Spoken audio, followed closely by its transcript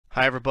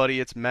Hi, everybody.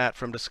 It's Matt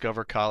from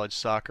Discover College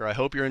Soccer. I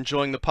hope you're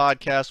enjoying the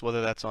podcast,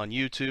 whether that's on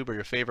YouTube or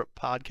your favorite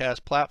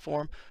podcast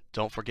platform.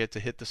 Don't forget to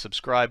hit the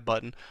subscribe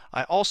button.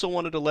 I also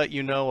wanted to let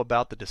you know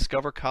about the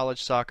Discover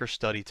College Soccer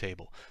Study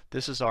Table.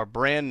 This is our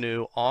brand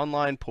new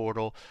online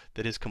portal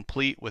that is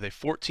complete with a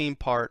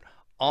 14-part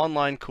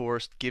online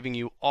course giving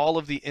you all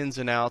of the ins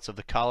and outs of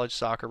the college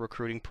soccer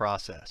recruiting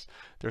process.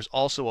 There's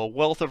also a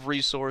wealth of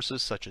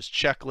resources such as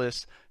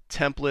checklists,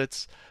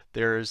 templates.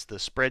 There's the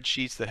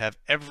spreadsheets that have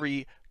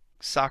every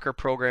soccer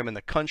program in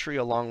the country,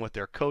 along with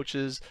their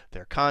coaches,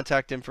 their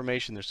contact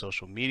information, their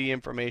social media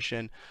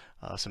information,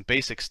 some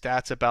basic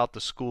stats about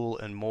the school,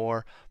 and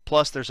more.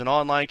 Plus, there's an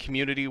online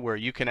community where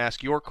you can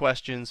ask your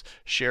questions,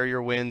 share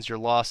your wins, your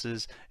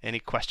losses, any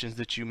questions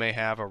that you may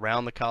have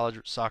around the college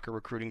soccer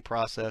recruiting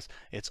process.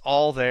 It's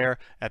all there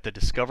at the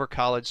Discover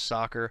College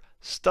Soccer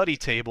study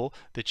table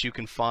that you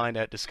can find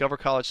at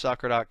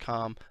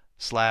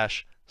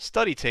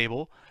discovercollegesoccer.com/study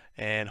table,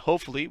 and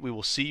hopefully we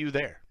will see you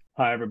there.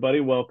 Hi,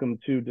 everybody. Welcome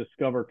to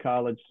Discover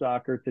College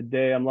Soccer.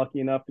 Today, I'm lucky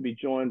enough to be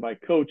joined by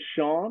Coach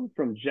Sean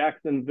from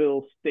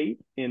Jacksonville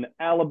State in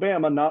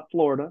Alabama, not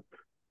Florida.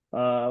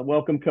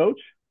 Welcome, Coach.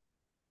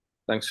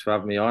 Thanks for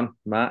having me on,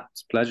 Matt.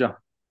 It's a pleasure.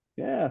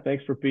 Yeah,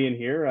 thanks for being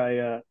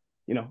here.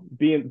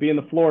 Being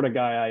the Florida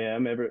guy I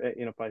am,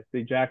 if I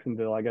say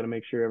Jacksonville, I got to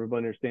make sure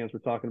everybody understands we're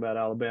talking about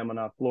Alabama,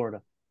 not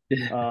Florida.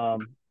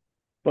 Um,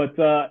 But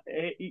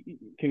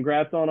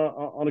congrats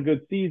on a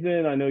good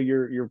season. I know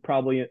you're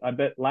probably. I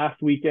bet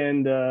last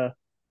weekend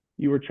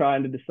you were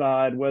trying to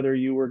decide whether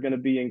you were going to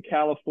be in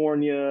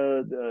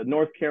California,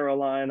 North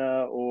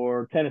Carolina,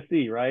 or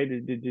Tennessee, right?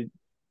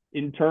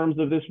 In terms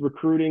of this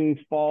recruiting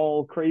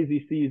fall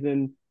crazy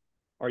season,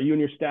 are you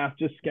and your staff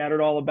just scattered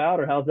all about,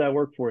 or how's that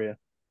work for you?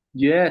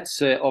 Yeah, it's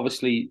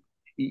obviously,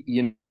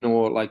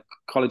 like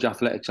college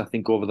athletics, I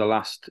think over the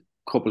last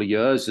couple of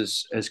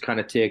years has kind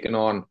of taken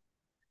on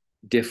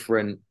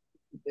different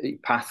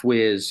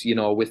pathways,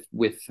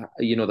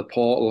 the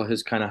portal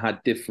has kind of had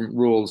different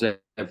rules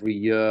every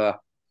year.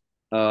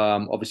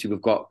 Obviously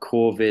we've got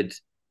COVID,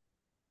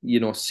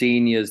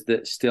 seniors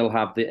that still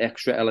have the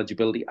extra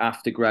eligibility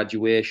after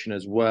graduation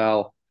as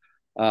well.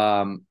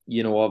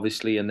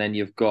 Obviously, and then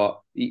you've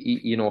got,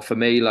 for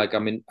me, like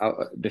I'm in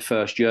the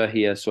first year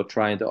here, so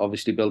trying to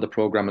obviously build a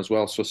program as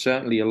well. So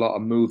certainly a lot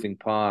of moving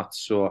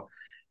parts. So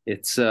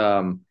it's,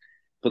 but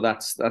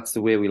that's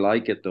the way we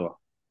like it, though.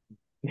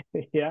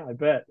 Yeah, I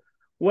bet.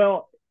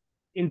 Well,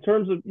 in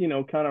terms of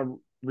kind of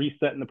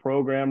resetting the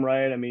program,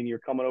 right? I mean, you're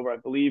coming over, I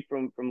believe,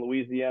 from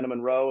Louisiana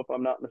Monroe, if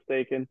I'm not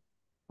mistaken,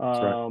 That's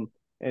right.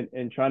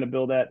 and trying to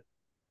build that.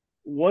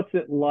 What's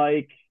it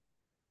like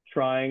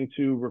trying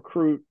to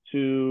recruit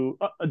to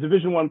a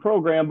Division One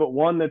program, but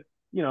one that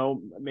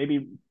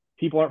maybe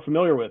people aren't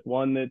familiar with,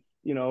 one that's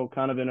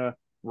kind of in a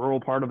rural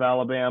part of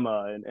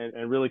Alabama,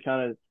 and really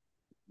kind of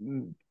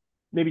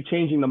maybe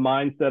changing the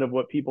mindset of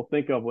what people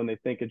think of when they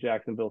think of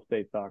Jacksonville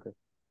State soccer.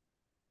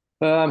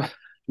 Um,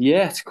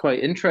 yeah, it's quite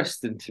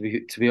interesting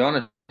to be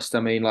honest. I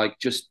mean, like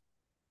just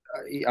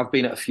I've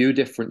been at a few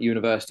different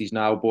universities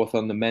now, both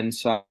on the men's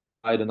side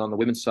and on the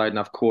women's side, and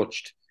I've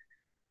coached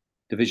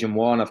Division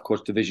One, I've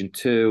coached Division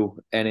Two,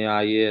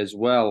 NAIA as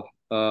well.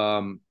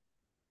 And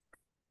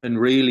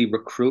really,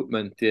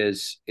 recruitment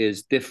is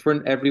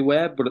different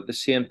everywhere, but at the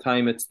same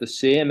time, it's the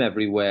same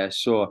everywhere.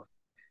 So,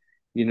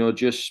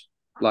 just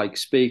like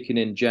speaking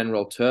in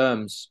general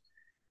terms,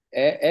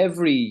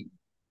 every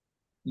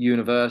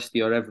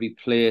university or every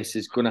place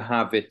is going to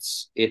have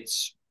it's going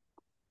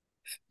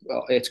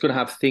to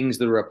have things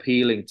that are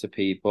appealing to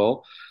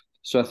people.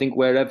 So I think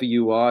wherever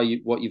you are,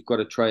 what you've got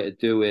to try to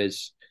do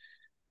is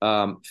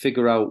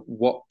figure out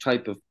what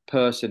type of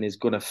person is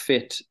going to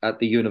fit at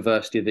the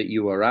university that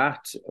you are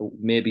at,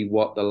 maybe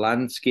what the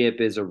landscape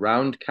is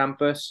around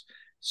campus.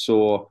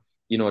 So,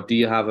 do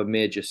you have a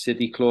major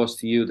city close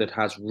to you that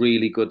has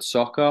really good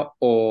soccer,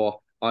 or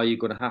are you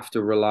going to have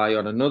to rely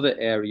on another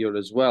area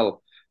as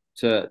well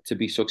to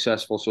be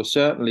successful? So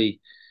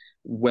certainly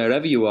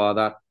wherever you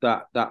are,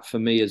 that for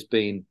me has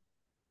been,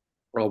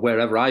 or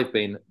wherever I've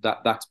been,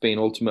 that's been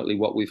ultimately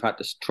what we've had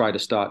to try to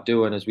start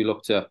doing as we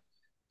look to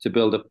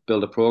build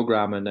a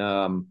program, and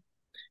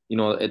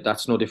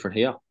that's no different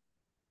here.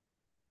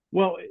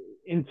 Well,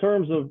 in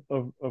terms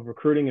of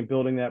recruiting and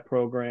building that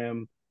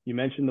program, you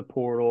mentioned the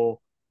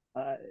portal.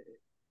 Uh,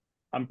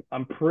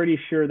 I'm pretty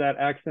sure that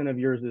accent of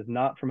yours is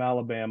not from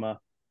Alabama.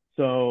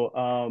 So,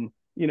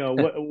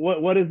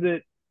 what is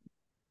it?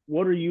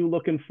 What are you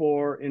looking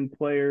for in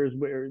players?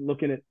 We're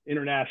looking at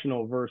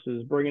international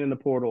versus bringing in the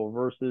portal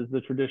versus the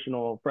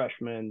traditional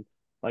freshman.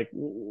 Like,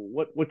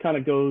 what kind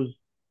of goes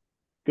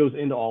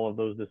into all of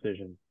those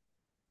decisions?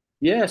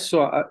 Yeah,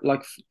 so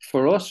like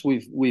for us,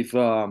 we've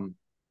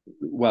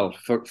well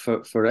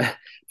for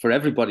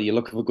everybody, you're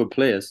looking for good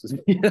players.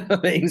 You know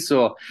what I mean?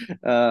 So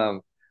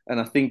and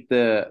I think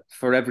the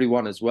for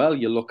everyone as well,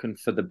 you're looking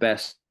for the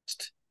best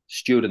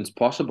students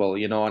possible.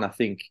 And I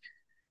think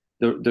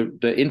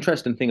the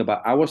interesting thing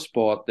about our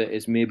sport that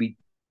is maybe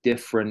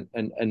different,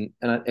 and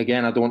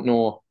again, I don't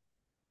know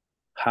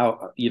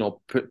how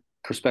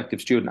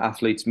prospective student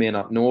athletes may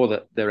not know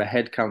that there are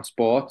headcount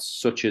sports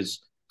such as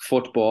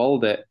football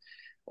that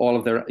all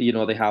of their,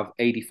 they have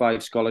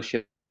 85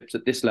 scholarships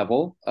at this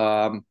level.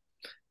 And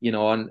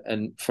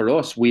for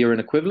us, we are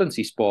an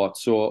equivalency sport.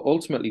 So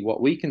ultimately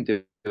what we can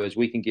do is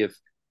we can give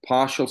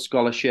partial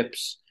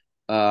scholarships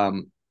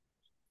in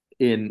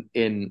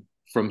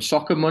from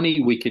soccer money.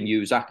 We can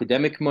use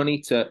academic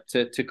money to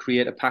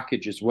create a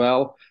package as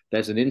well.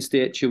 There's an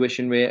in-state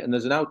tuition rate and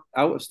there's an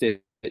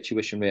out-of-state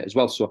tuition rate as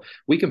well. So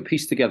we can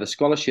piece together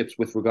scholarships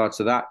with regards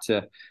to that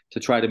to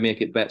try to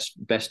make it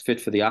best fit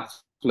for the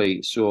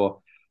athlete.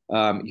 So,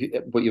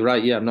 but you're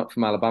right. Yeah, I'm not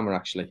from Alabama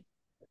actually.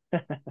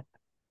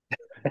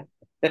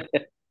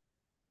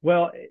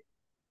 Well,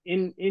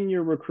 in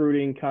your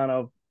recruiting, kind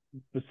of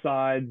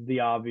besides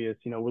the obvious,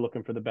 we're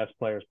looking for the best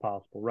players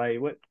possible, right?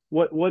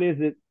 What is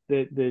it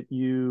that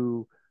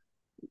you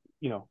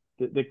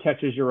that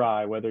catches your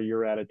eye, whether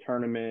you're at a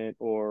tournament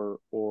or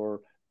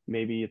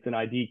maybe it's an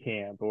ID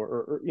camp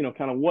or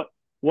kind of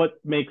what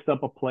makes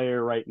up a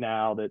player right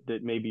now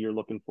that maybe you're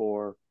looking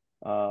for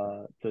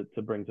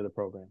to bring to the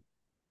program?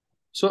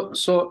 So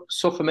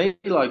for me,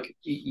 like,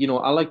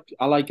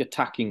 I like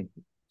attacking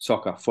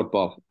soccer,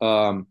 football.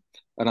 And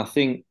I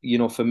think,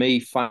 for me,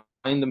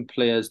 finding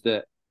players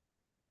that,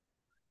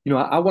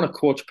 I want to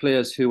coach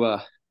players who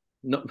are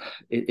not,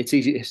 it's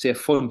easy to say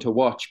fun to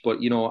watch, but,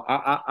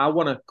 I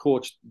want to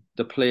coach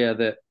the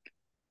player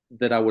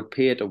that I would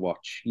pay to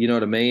watch, you know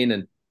what I mean?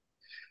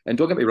 And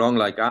don't get me wrong,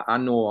 like I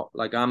know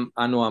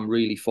I'm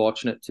really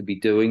fortunate to be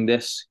doing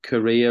this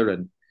career,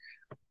 and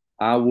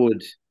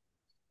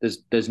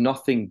there's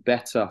nothing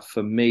better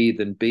for me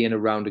than being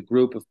around a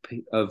group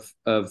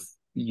of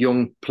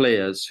young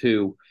players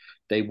who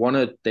they want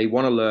to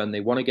learn, they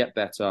want to get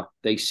better,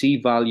 they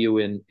see value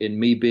in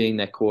me being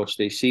their coach,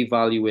 they see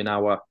value in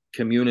our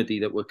community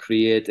that we're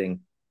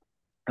creating.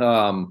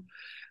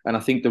 And I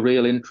think the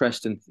real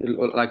interest in,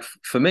 like,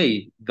 for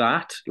me,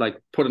 that, like,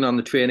 putting on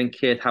the training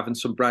kit, having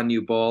some brand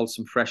new balls,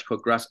 some fresh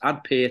cut grass,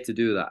 I'd pay to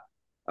do that.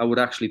 I would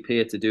actually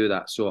pay to do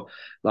that. So,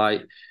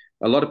 like,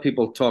 a lot of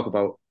people talk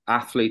about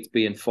athletes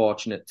being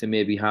fortunate to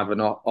maybe have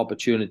an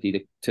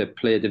opportunity to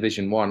play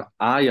Division 1.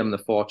 I am the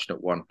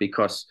fortunate one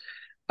because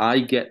I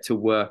get to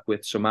work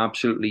with some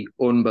absolutely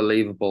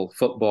unbelievable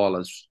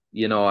footballers,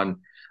 and I'll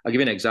give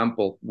you an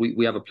example.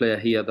 We have a player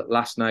here that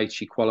last night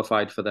she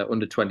qualified for the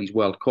Under-20s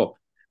World Cup,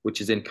 which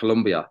is in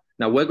Colombia.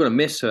 Now, we're going to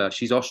miss her.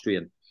 She's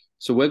Austrian.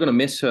 So we're going to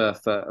miss her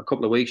for a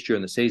couple of weeks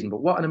during the season.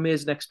 But what an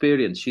amazing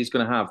experience she's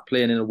going to have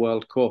playing in a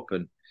World Cup.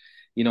 And,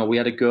 we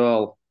had a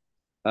girl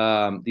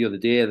the other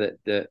day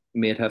that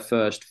made her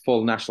first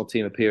full national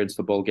team appearance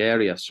for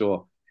Bulgaria.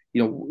 So,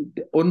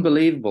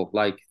 unbelievable,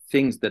 like,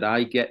 things that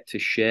I get to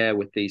share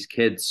with these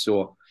kids.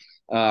 So,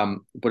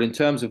 but in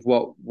terms of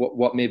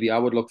what maybe I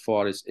would look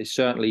for is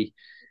certainly,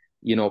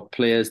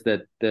 players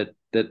that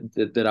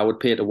I would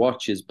pay to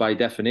watch is by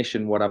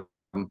definition what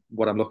I'm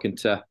looking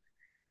to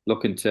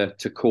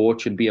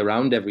coach and be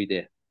around every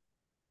day.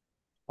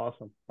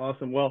 Awesome.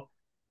 Well,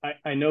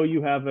 I know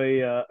you have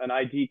an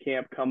ID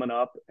camp coming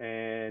up,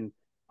 and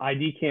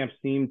ID camps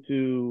seem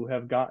to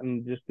have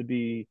gotten just to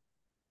be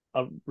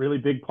a really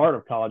big part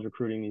of college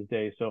recruiting these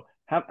days. So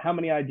how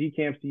many ID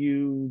camps do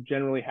you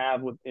generally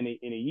have in a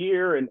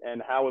year, and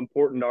how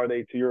important are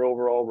they to your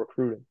overall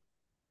recruiting?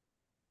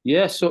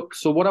 Yeah, so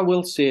what I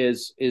will say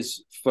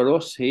is for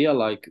us here,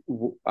 like,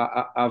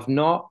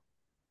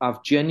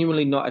 I've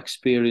genuinely not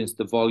experienced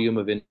the volume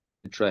of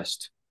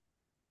interest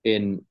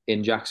in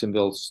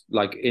Jacksonville's,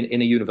 like,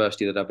 in a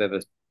university that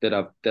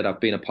I've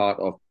been a part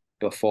of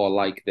before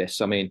like this.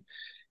 I mean,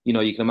 you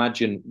can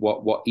imagine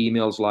what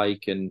emails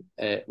like, and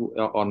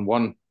on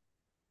one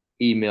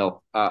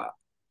email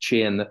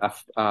chain that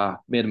I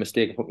made a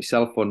mistake and put my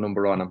cell phone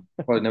number on. I'm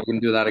probably never going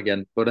to do that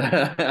again.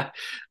 But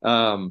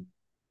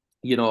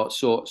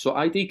so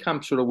ID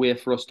camps are a way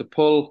for us to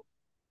pull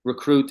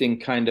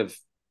recruiting kind of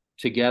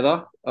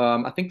together.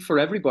 I think for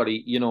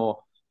everybody,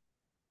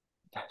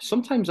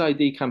 sometimes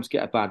ID camps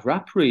get a bad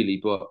rap, really,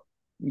 but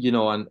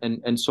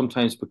and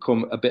sometimes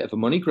become a bit of a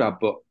money grab.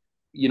 But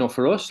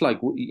for us,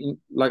 like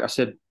I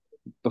said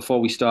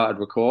before we started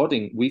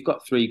recording, we've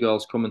got 3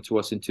 girls coming to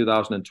us in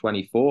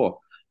 2024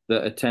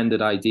 that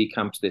attended ID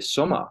camps this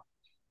summer.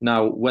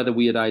 Now, whether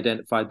we had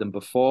identified them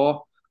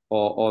before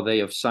or they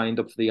have signed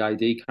up for the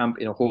ID camp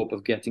in a hope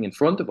of getting in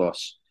front of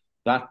us,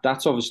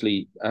 that's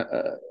obviously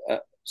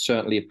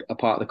certainly a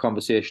part of the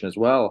conversation as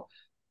well.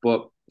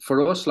 But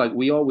for us, like,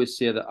 we always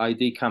say that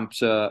ID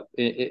camps are,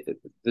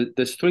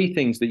 there's 3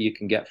 things that you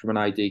can get from an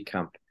ID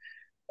camp.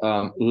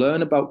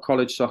 Learn about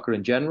college soccer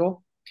in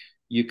general.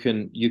 You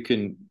can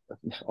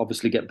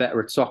obviously get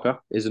better at soccer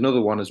is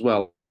another one as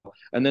well.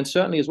 And then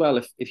certainly as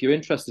well, if you're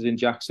interested in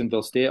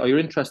Jacksonville State, or you're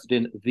interested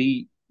in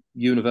the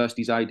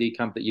university's ID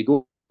camp that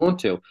you're going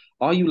to,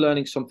 are you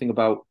learning something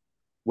about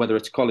whether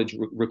it's college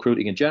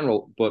recruiting in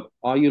general, but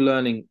are you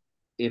learning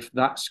if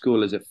that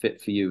school is a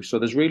fit for you? So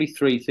there's really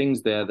 3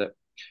 things there that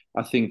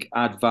I think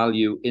add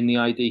value in the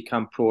ID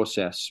camp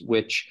process,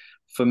 which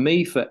for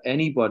me, for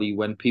anybody,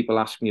 when people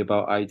ask me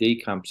about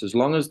ID camps, as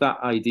long as that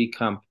ID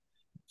camp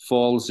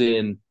falls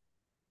in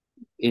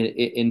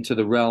into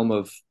the realm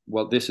of,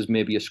 well, this is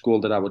maybe a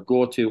school that I would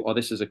go to, or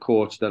this is a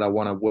coach that I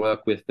want to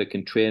work with that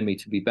can train me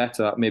to be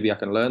better. Maybe I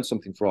can learn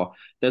something from.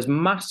 There's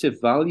massive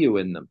value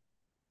in them.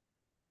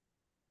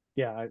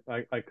 Yeah,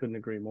 I couldn't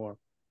agree more.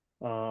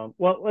 Well,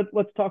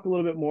 let's talk a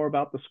little bit more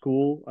about the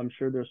school. I'm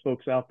sure there's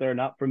folks out there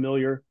not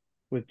familiar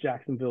with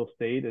Jacksonville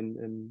State,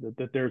 and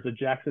that there's a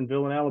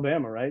Jacksonville in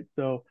Alabama, right?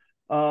 So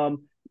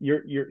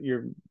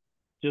you're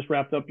just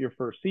wrapped up your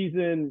first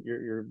season.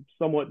 You're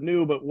somewhat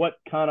new, but what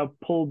kind of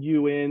pulled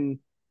you in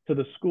to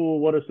the school?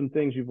 What are some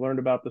things you've learned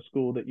about the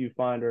school that you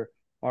find are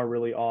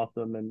really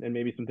awesome, and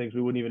maybe some things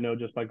we wouldn't even know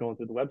just by going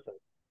through the website?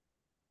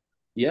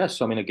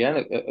 Yes, I mean,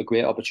 again, a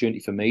great opportunity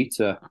for me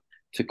to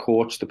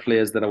coach the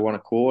players that I want to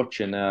coach,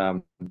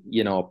 and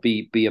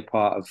be a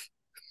part of,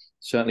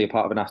 certainly a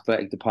part of an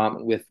athletic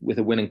department with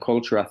a winning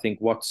culture. I think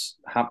what's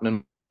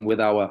happening with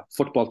our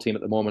football team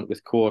at the moment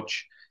with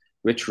Coach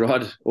Rich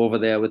Rod over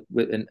there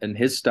and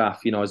his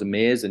staff, is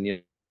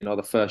amazing.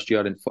 The first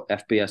year in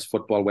FBS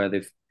football where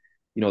they've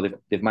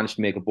managed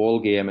to make a bowl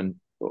game, and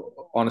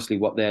honestly,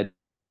 what they're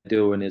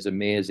doing is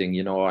amazing.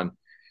 And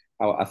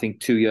I think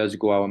 2 years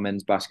ago, our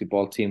men's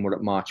basketball team were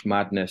at March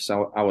Madness.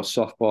 Our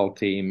softball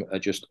team are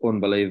just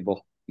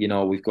unbelievable.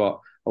 We've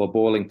got our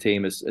bowling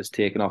team has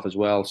taken off as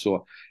well.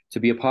 So to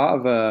be a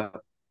part of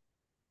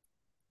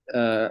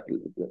a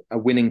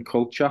winning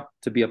culture,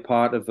 to be a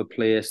part of a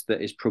place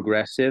that is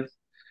progressive,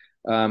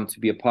 to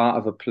be a part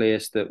of a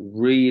place that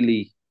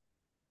really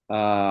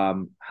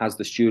has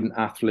the student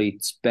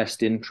athlete's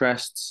best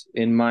interests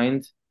in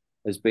mind,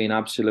 has been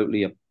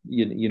absolutely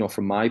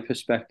from my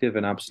perspective,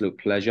 an absolute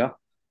pleasure.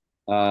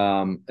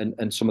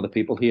 And some of the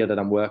people here that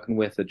I'm working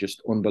with are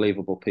just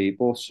unbelievable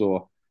people.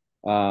 So,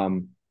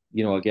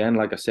 again,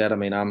 like I said, I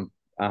mean, I'm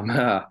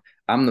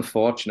the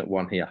fortunate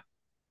one here.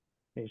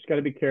 You just got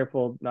to be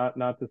careful not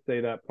to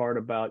say that part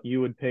about you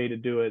would pay to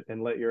do it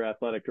and let your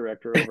athletic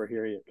director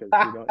overhear you, because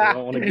you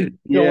don't want to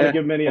give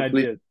them any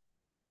ideas.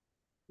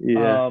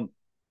 Yeah.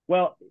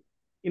 Well,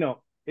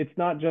 it's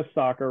not just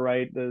soccer,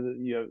 right?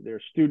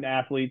 There's student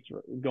athletes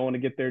going to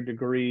get their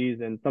degrees,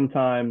 and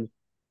sometimes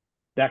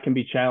that can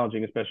be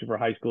challenging, especially for a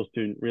high school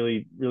student,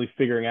 really, really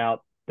figuring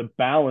out the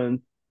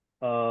balance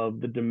of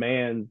the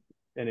demands,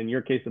 and in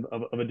your case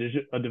of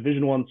a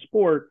Division I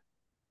sport,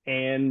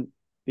 and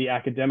the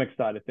academic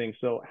side of things.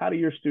 So how do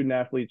your student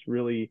athletes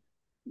really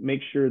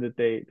make sure that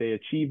they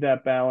achieve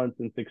that balance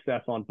and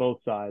success on both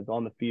sides,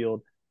 on the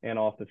field and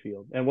off the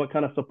field? And what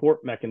kind of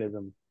support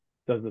mechanisms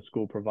does the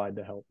school provide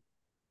to help?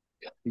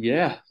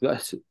 Yeah,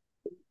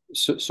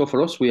 so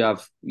for us, we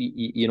have,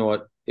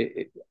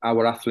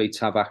 our athletes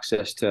have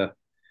access to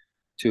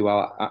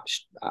our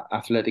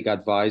athletic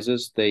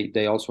advisors.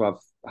 They also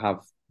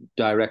have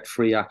direct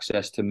free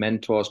access to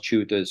mentors,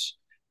 tutors,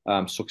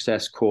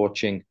 success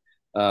coaching,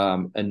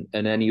 and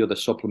any other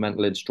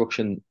supplemental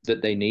instruction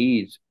that they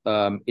need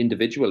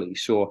individually.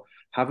 So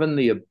having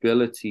the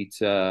ability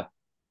to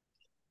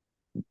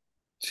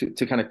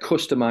kind of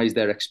customize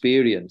their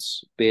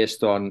experience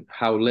based on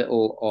how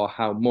little or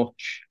how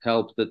much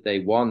help that they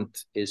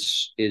want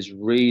is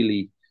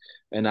really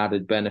an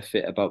added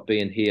benefit about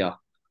being here.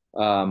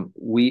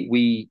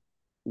 We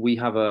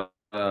have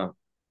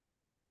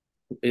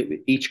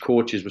each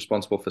coach is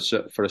responsible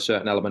for a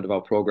certain element of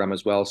our program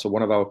as well. So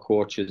one of our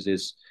coaches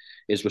is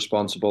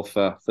responsible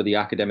for the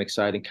academic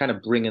side and kind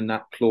of bringing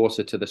that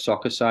closer to the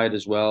soccer side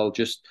as well,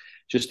 just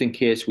in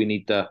case we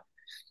need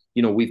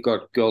we've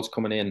got girls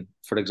coming in,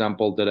 for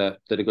example, that are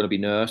going to be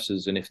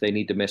nurses, and if they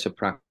need to miss a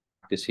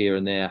practice here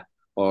and there,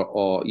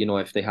 or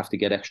if they have to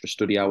get extra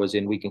study hours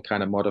in, we can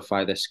kind of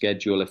modify their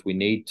schedule if we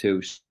need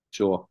to.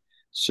 So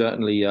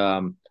certainly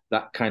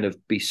that kind of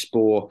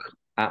bespoke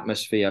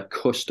atmosphere,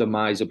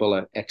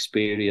 customizable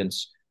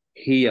experience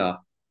here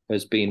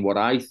has been what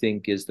I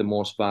think is the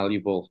most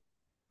valuable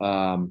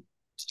part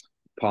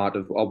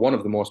of, or one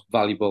of the most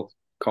valuable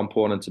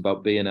components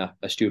about being a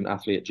student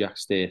athlete at Jack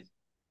State.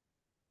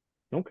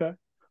 Okay.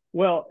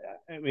 Well,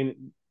 I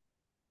mean,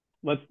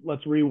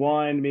 let's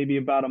rewind maybe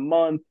about a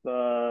month,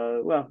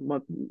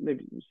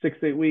 maybe 6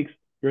 to 8 weeks.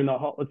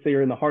 Let's say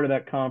you're in the heart of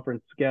that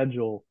conference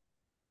schedule.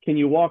 Can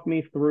you walk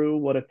me through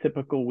what a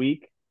typical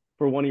week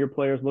for one of your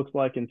players looks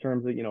like in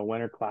terms of,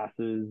 winter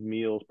classes,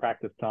 meals,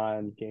 practice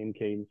times, game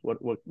cadence?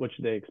 What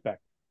should they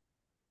expect?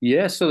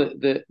 Yeah, so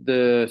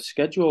the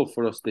schedule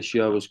for us this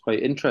year was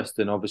quite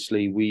interesting.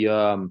 Obviously, we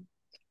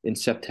in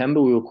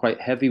September we were quite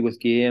heavy with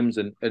games,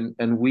 and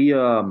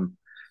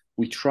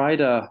we try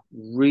to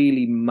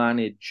really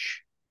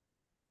manage.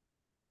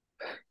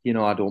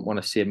 I don't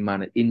want to say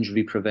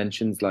injury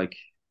prevention's like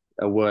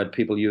a word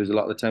people use a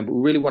lot of the time, but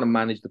we really want to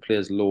manage the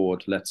players'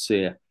 load, let's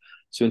say.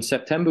 So in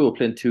September we were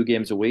playing 2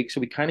 games a week,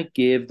 so we kind of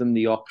gave them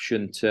the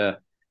option to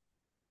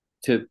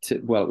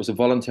well, it was a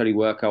voluntary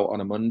workout on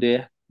a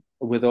Monday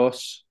with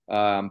us,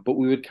 but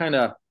we would kind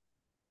of,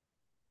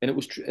 and it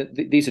was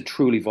these are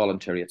truly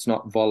voluntary. It's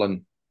not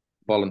voluntold.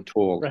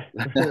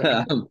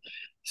 Right.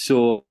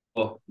 So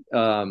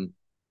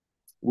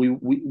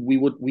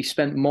we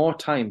spent more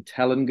time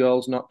telling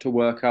girls not to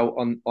work out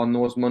on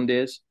those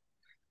Mondays,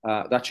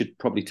 That should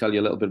probably tell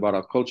you a little bit about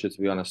our culture,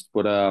 to be honest.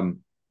 But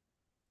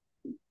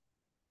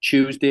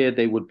Tuesday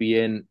they would be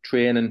in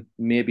training,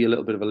 maybe a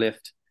little bit of a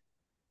lift.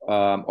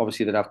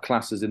 Obviously, they'd have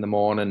classes in the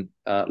morning,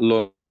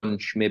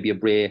 lunch, maybe a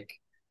break,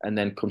 and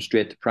then come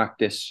straight to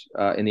practice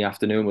in the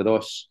afternoon with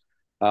us.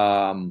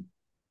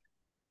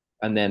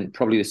 And then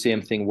probably the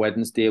same thing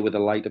Wednesday with a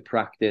lighter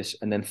practice.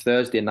 And then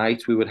Thursday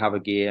night, we would have a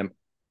game.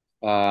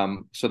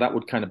 So that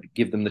would kind of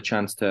give them the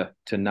chance to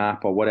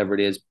nap or whatever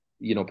it is,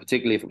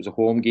 particularly if it was a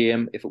home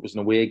game. If it was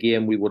an away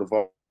game, we would have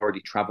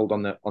already traveled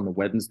on the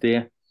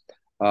Wednesday.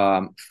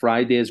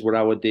 Fridays were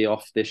our day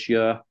off this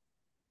year.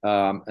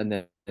 And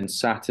then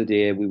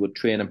Saturday, we would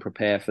train and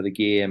prepare for the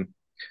game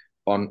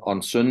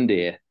on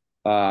Sunday.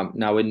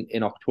 Now,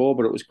 in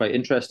October, it was quite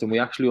interesting. We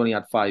actually only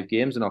had 5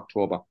 games in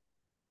October.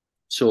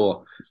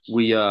 So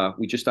we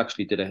just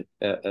actually did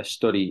a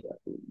study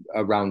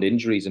around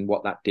injuries and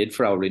what that did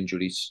for our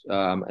injuries,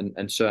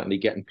 and certainly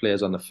getting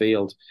players on the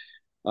field.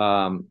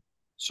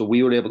 So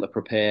we were able to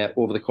prepare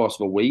over the course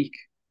of a week.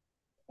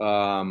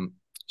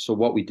 So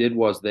what we did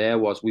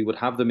was we would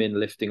have them in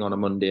lifting on a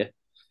Monday.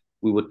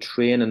 We would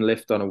train and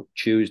lift on a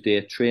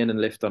Tuesday, train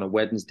and lift on a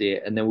Wednesday,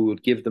 and then we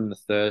would give them the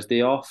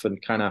Thursday off, and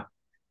kind of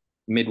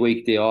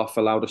midweek day off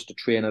allowed us to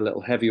train a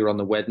little heavier on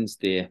the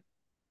Wednesday.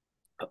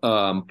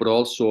 But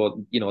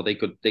also, they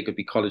could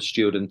be college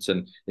students,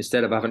 and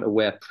instead of having to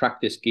wear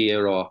practice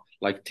gear or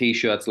like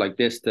t-shirts like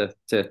this to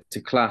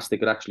class, they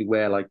could actually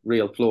wear like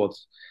real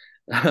clothes.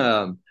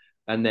 And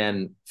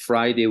then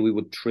Friday we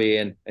would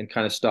train and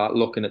kind of start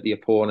looking at the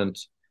opponent.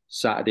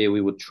 Saturday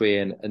we would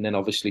train, and then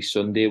obviously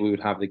Sunday we would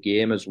have the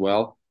game as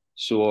well.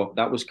 So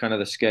that was kind of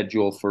the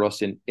schedule for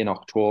us in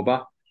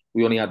October.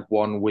 We only had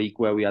 1 week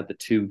where we had the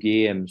 2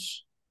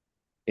 games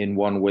in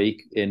 1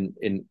 week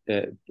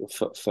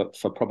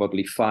for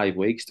probably 5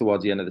 weeks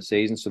towards the end of the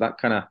season. So that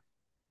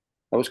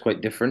was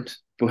quite different,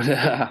 but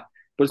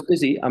it's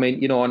busy. I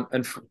mean,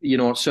 and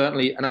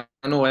certainly, and I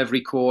know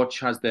every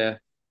coach has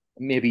their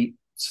maybe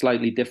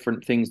slightly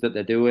different things that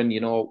they're doing.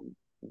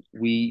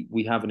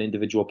 We have an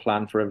individual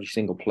plan for every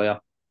single player,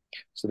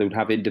 so they would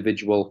have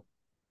individual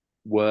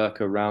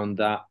work around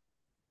that,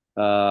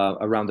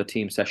 around the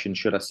team session,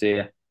 should I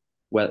say,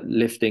 well,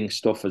 lifting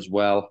stuff as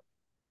well.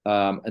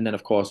 And then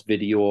of course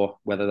video,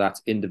 whether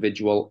that's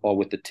individual or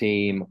with the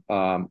team.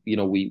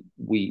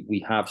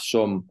 We have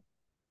some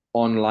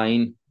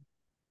online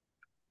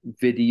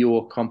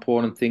video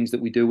component things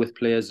that we do with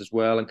players as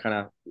well, and kind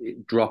of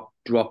drop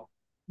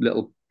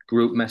little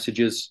group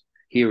messages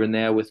here and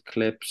there with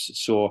clips.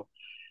 So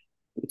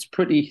it's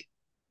pretty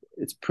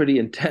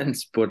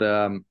intense, but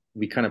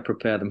we kind of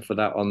prepare them for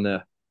that on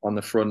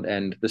the front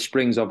end. The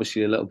spring's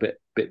obviously a little bit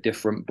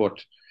different, but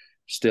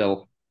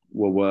still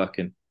we're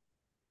working.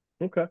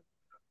 Okay.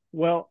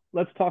 Well,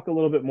 let's talk a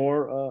little bit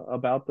more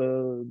about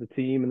the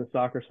team and the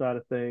soccer side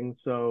of things.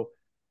 So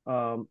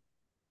I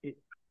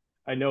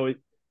know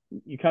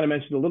you kind of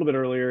mentioned a little bit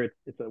earlier,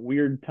 it's a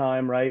weird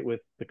time, right,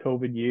 with the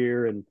COVID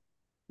year and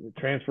the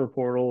transfer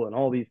portal and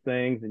all these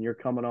things, and you're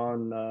coming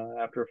on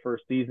after a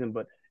first season.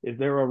 But is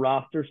there a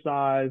roster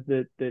size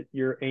that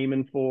you're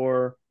aiming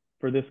for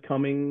this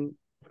coming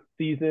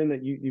season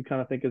that you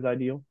kind of think is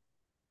ideal?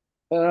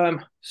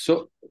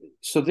 So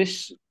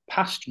this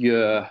past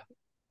year,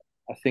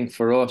 I think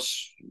for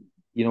us,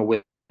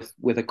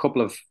 with a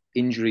couple of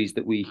injuries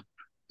that we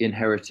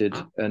inherited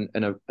and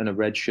a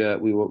red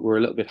shirt, we're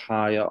a little bit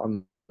higher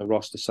on the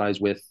roster size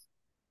with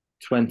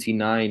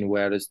 29,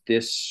 whereas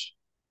this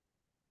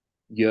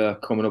year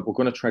coming up, we're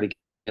going to try to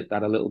get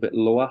that a little bit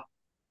lower.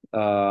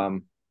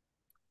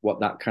 What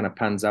that kind of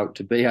pans out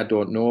to be, I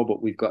don't know,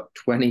 but we've got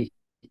 28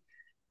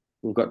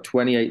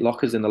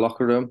 lockers in the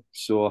locker room,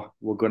 so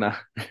we're gonna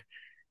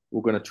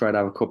try to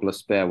have a couple of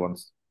spare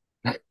ones.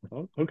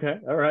 Oh, okay.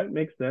 All right.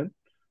 Makes sense.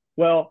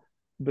 Well,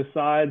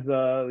 besides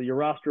your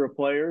roster of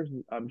players,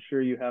 I'm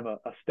sure you have a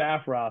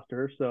staff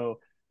roster. So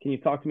can you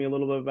talk to me a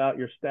little bit about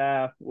your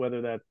staff,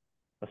 whether that's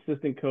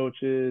assistant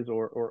coaches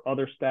or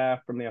other staff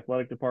from the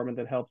athletic department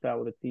that helps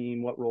out with the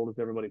team? What role does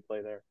everybody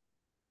play there?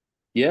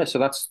 Yeah, so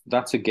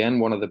that's again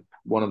one of the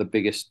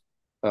biggest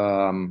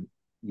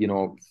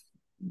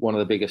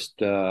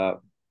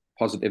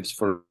positives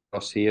for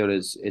us here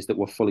is that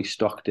we're fully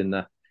stocked in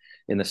the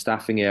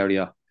staffing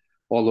area.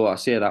 Although I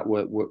say that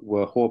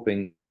we're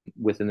hoping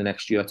within the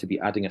next year to be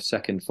adding a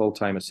second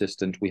full-time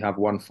assistant. We have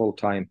 1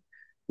 full-time,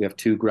 we have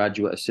 2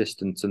 graduate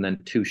assistants, and then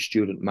 2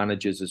 student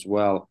managers as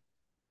well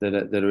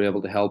that are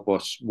able to help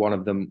us. One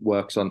of them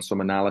works on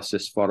some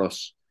analysis for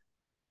us,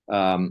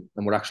 and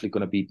we're actually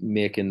going to be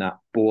making that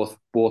both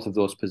of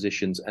those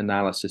positions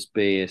analysis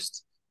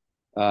based.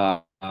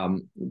 In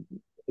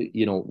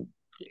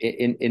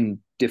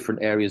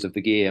different areas of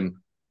the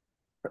game,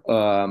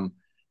 and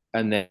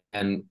then.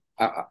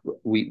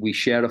 We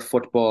share with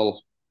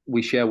football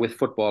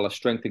a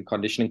strength and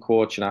conditioning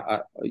coach, and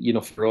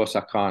for us,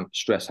 I can't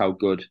stress how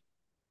good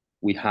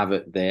we have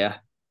it there,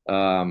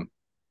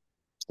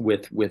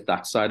 with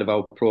that side of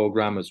our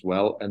program as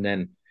well. And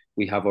then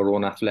we have our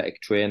own athletic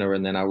trainer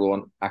and then our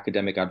own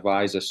academic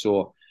advisor.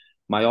 So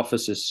my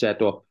office is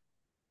set up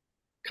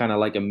kind of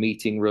like a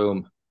meeting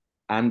room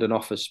and an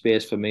office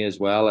space for me as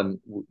well. And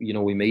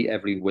we meet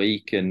every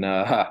week, and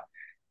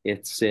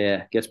it's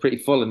gets pretty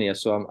full in here.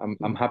 So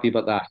I'm happy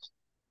about that.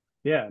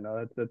 Yeah,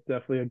 no, that's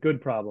definitely a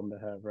good problem to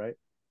have, right?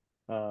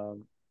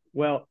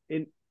 Well,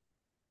 in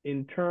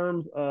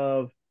terms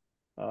of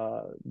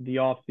the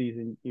off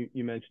season,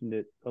 you mentioned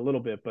it a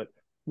little bit, but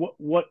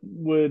what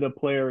would a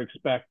player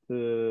expect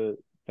to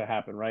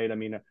happen, right? I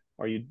mean,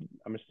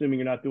 I'm assuming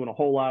you're not doing a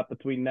whole lot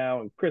between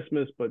now and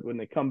Christmas, but when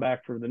they come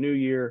back for the new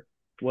year,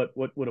 what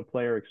would a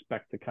player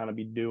expect to kind of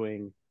be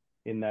doing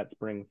in that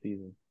spring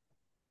season?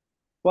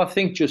 Well, I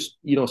think just,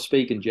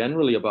 speaking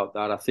generally about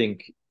that, I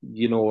think,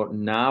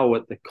 now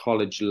at the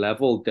college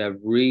level, they're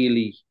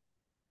really,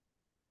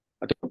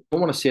 I don't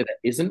want to say there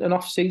isn't an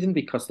off season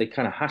because there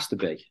kind of has to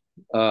be,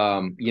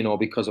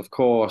 because of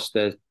course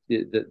the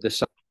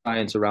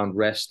science around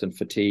rest and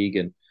fatigue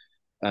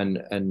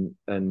and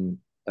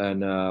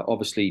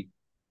obviously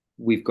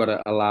we've got to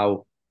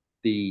allow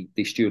the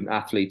student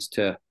athletes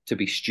to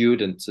be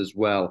students as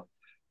well,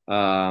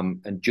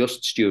 and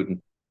just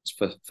students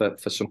for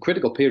some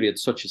critical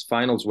periods such as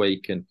finals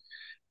week and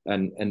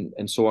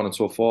so on and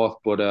so forth.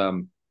 But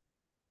I'm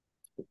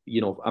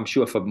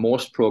sure for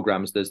most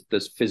programs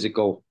there's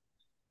physical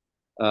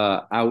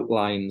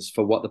outlines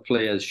for what the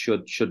players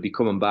should be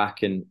coming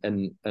back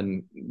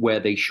and where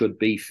they should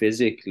be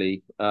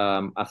physically.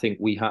 I think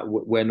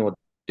we're no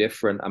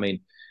different. I mean,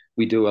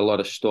 we do a lot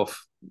of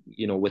stuff,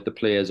 with the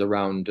players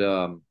around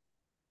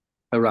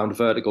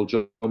vertical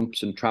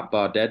jumps and trap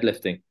bar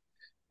deadlifting.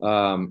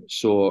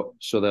 So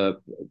the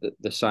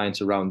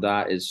science around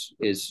that is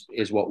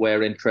what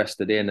we're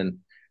interested in, and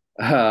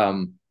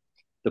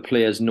the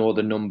players know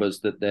the numbers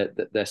that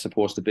they're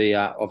supposed to be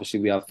at. Obviously,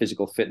 we have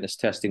physical fitness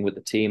testing with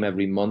the team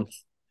every month,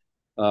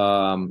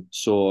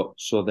 so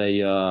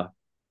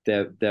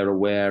they're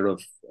aware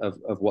of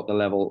what the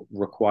level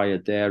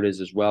required there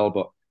is as well.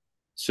 But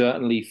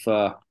certainly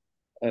for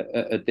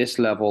at this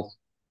level,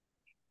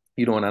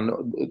 and I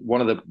know one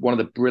of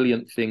the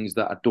brilliant things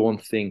that I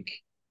don't think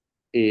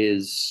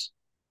is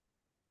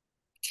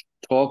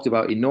talked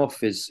about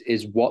enough is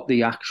what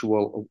the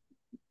actual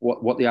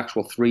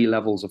three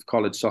levels of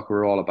college soccer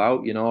are all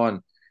about, and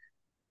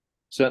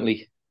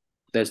certainly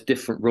there's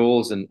different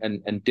roles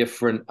and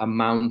different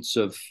amounts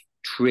of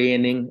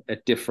training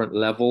at different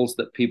levels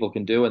that people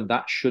can do, and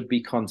that should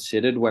be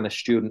considered when a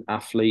student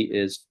athlete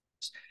is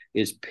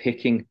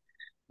picking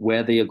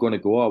where they are going to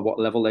go or what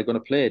level they're going to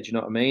play. Do you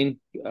know what I mean?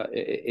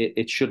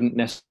 It shouldn't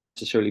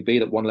necessarily be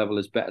that one level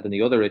is better than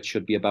the other. It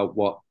should be about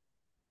what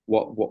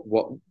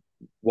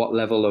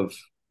level of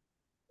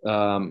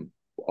or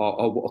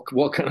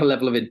what kind of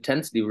level of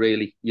intensity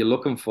really you're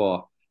looking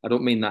for. I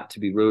don't mean that to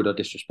be rude or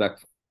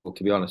disrespectful,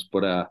 to be honest,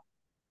 but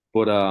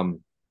with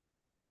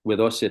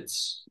us,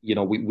 it's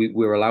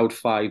we're allowed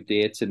 5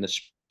 dates in the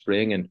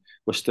spring, and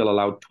we're still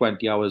allowed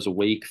 20 hours a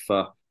week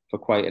for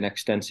quite an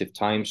extensive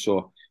time.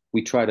 So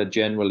we try to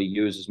generally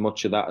use as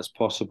much of that as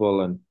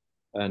possible,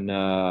 and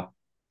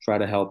try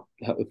to help,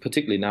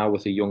 particularly now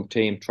with a young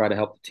team, try to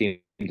help the team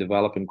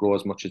develop and grow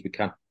as much as we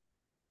can.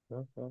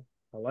 Well,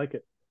 I like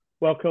it.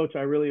 Well, Coach,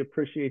 I really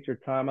appreciate your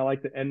time. I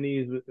like to end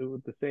these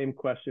with the same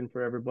question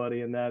for everybody,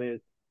 and that is,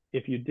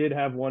 if you did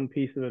have one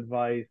piece of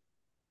advice,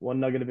 one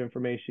nugget of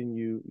information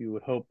you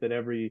would hope that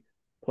every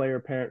player,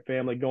 parent,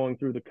 family going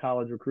through the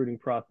college recruiting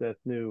process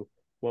knew,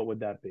 what would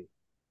that be?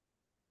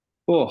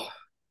 Oh,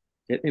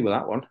 hit me with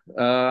that one.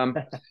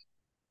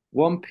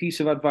 One piece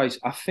of advice.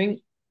 I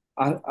think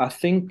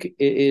it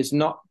is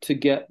not to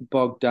get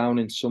bogged down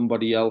in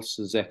somebody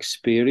else's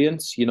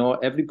experience.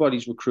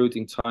 Everybody's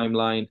recruiting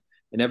timeline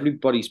and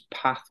everybody's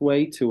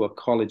pathway to a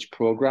college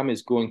program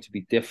is going to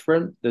be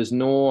different. There's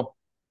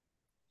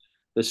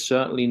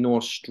certainly no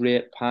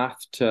straight path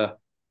to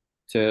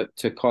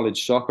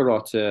college soccer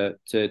or to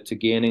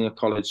gaining a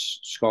college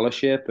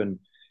scholarship. And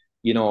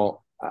I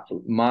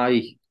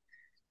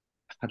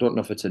don't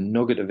know if it's a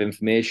nugget of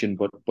information,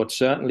 but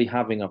certainly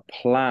having a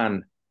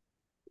plan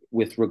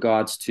with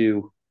regards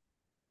to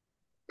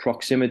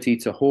proximity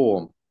to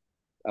home,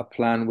 a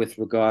plan with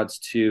regards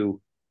to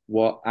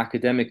what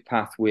academic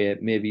pathway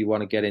maybe you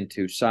want to get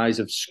into, size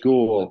of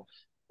school,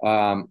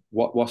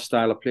 what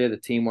style of play the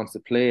team wants to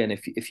play. And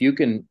if you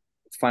can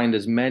find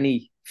as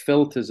many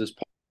filters as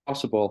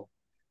possible,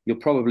 you'll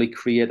probably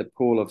create a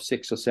pool of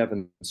 6 or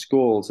 7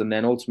 schools. And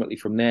then ultimately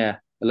from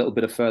there, a little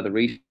bit of further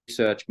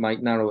research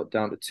might narrow it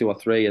down to 2 or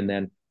 3, and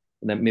then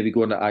maybe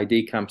go into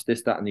ID camps,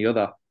 this, that, and the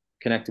other,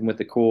 connecting with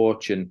the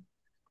coach and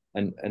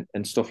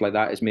stuff like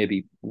that is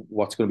maybe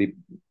what's going to be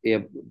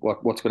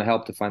what's going to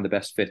help to find the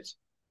best fit.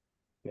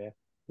 Yeah,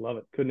 love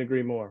it. Couldn't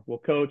agree more. Well,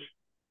 Coach,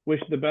 wish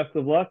you the best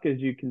of luck as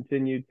you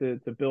continue to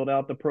build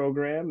out the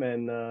program,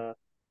 and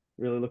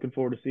really looking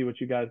forward to see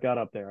what you guys got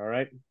up there. All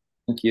right.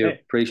 Thank you.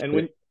 Appreciate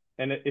it.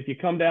 And if you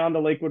come down to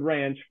Lakewood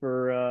Ranch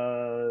for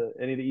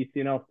any of the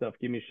ECNL stuff,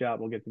 give me a shout.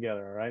 We'll get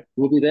together. All right.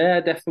 We'll be there.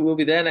 Definitely, we'll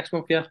be there next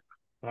month. Yeah.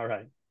 All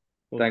right.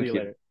 We'll Thank see you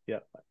later. Yeah.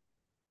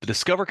 The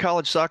Discover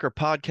College Soccer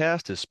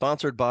podcast is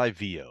sponsored by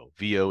VIO.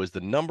 VIO is the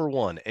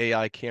 #1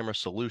 AI camera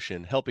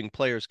solution helping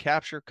players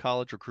capture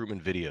college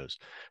recruitment videos.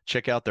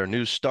 Check out their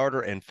new starter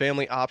and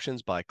family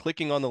options by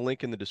clicking on the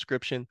link in the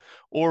description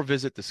or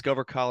visit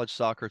Discover College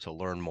Soccer to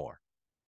learn more.